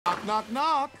Knock,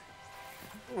 knock.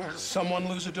 Someone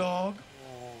lose a dog?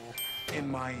 In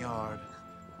my yard.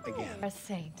 Again. A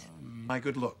saint. My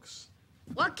good looks.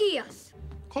 Lucky us.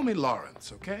 Call me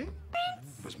Lawrence, okay?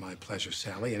 It was my pleasure,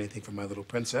 Sally. Anything for my little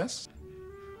princess?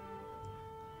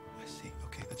 I see.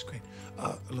 Okay, that's great.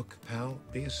 Look, pal,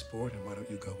 be a sport, and why don't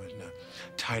you go and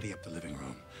tidy up the living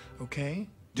room, okay?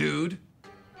 Dude?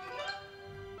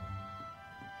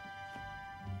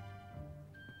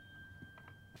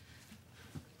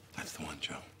 That's the one,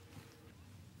 Joan.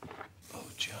 Oh,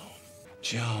 Joan.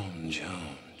 Joan.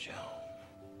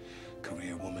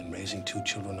 Career woman, raising 2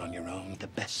 children on your own, the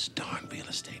best darn real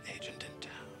estate agent in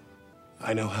town.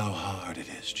 I know how hard it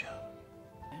is, Joan.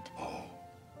 Oh,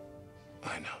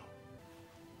 I know.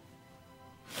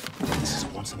 This is a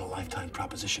once-in-a-lifetime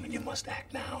proposition, and you must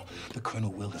act now. The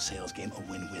Colonel willed a sales game, a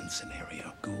win-win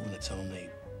scenario. Cool, and it's only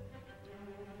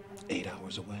 8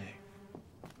 hours away.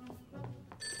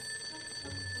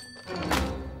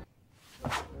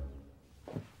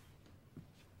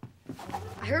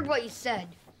 I heard what you said.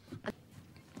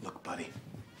 Look, buddy,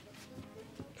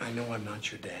 I know I'm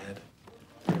not your dad.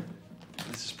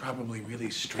 This is probably really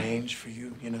strange for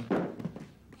you, you know?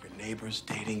 Your neighbor's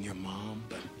dating your mom,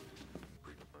 but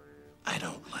I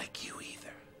don't like you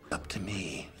either. Up to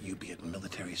me, you be at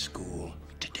military school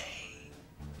today.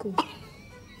 Cool.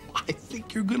 I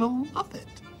think you're gonna love it.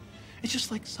 It's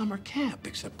just like summer camp,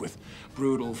 except with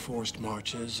brutal forced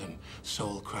marches and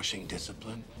soul-crushing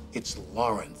discipline. It's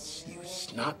Lawrence, you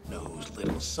snot-nosed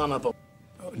little son of a...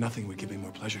 Oh, nothing would give me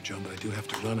more pleasure, Joan, but I do have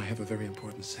to run. I have a very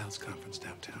important sales conference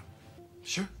downtown.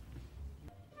 Sure.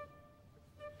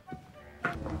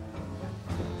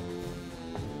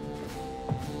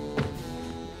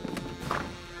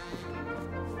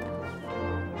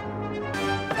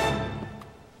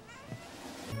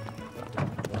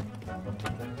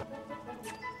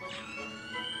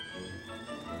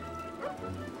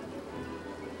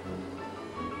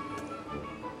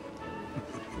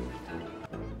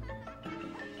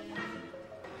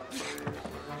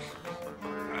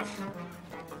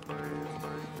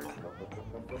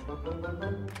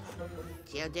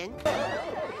 Children?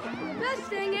 Best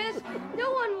thing is,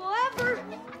 no one will ever...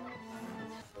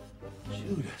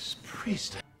 Judas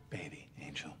Priest. Baby,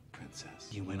 angel, princess.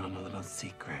 You went on a little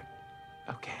secret.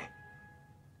 Okay.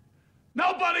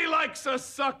 Nobody likes a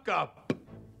suck-up!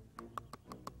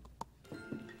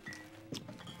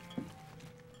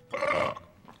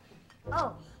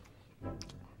 Oh.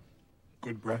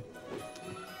 Good breath.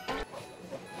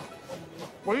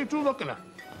 What are you two looking at?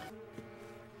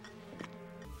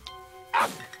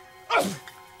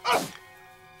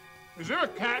 Is there a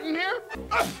cat in here?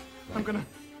 I'm gonna...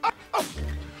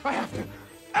 I have to...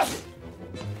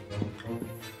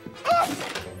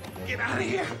 Get out of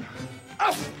here!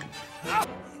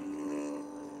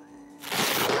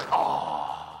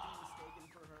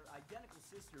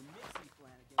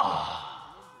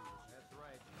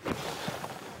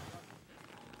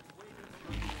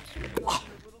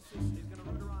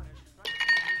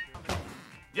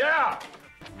 Yeah!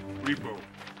 Repo.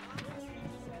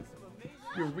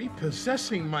 You're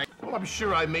repossessing my... Well, I'm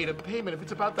sure I made a payment. If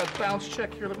it's about that bounce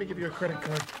check, here, let me give you a credit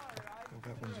card. Oh,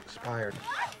 that one's expired.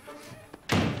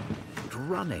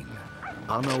 Running,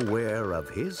 unaware of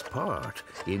his part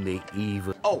in the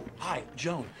evil... Oh, hi,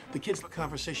 Joan. The kids'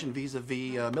 conversation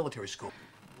vis-a-vis military school.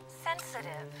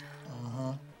 Sensitive.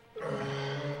 Uh-huh.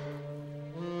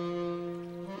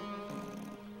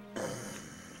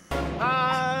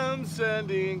 I'm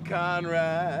sending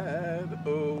Conrad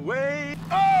away.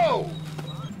 Oh!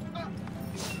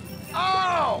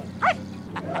 Oh!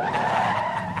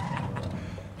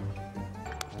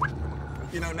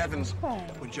 You know, Nevins,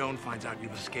 when Joan finds out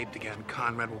you've escaped again,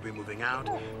 Conrad will be moving out,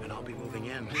 and I'll be moving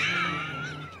in.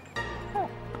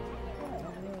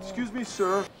 Excuse me,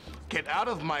 sir. Get out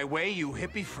of my way, you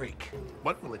hippie freak.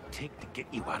 What will it take to get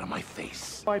you out of my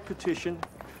face? By petition,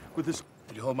 with this...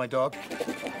 Did you hold my dog?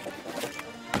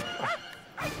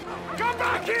 Come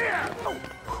back here!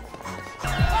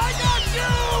 I got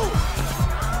you!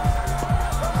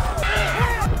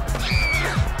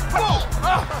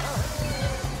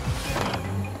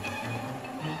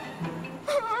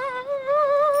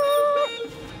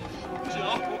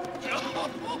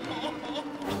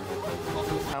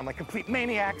 Sound like complete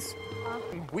maniacs.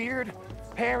 Weird,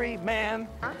 hairy man.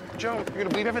 Joan, you're gonna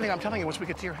believe everything I'm telling you once we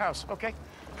get to your house, okay?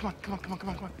 Come on. Go.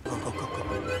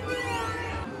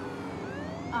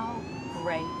 Oh,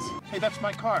 great. Hey, that's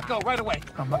my car. Go right away.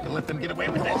 I'm not gonna let them get away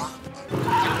with this.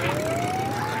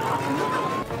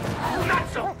 Not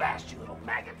so fast, you little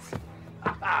maggots.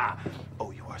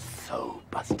 Oh, you are so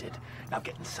busted. Now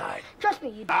get inside. Trust me,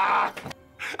 you...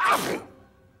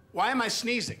 Why am I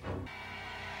sneezing?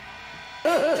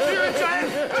 Spirit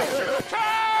giant!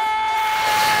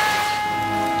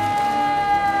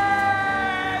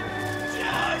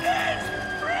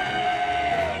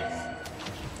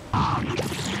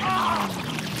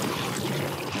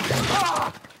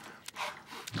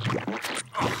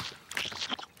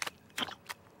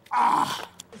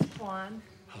 Juan.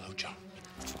 Hello, Joan.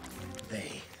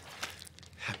 They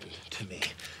happened to me.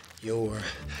 Your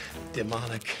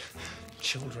demonic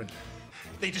children.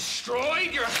 They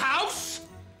destroyed your house?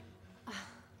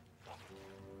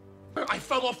 I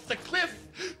fell off the cliff.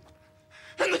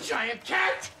 And the giant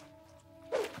cat.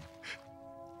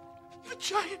 The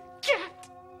giant cat.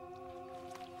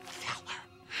 Feller.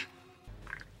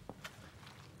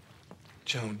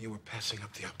 Joan, you were passing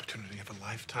up the opportunity of a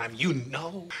lifetime. You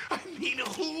know. I mean,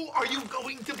 who are you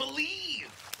going to believe?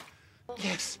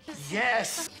 Yes,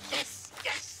 yes, yes,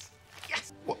 yes,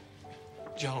 yes. What?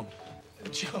 Joan.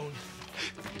 Joan.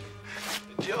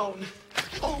 Joan.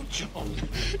 Oh, Joan.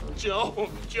 Joan.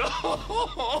 Joan.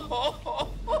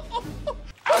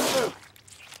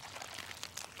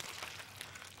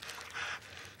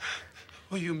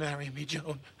 Will you marry me,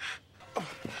 Joan? Oh,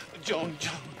 Joan,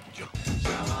 Joan,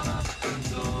 Joan.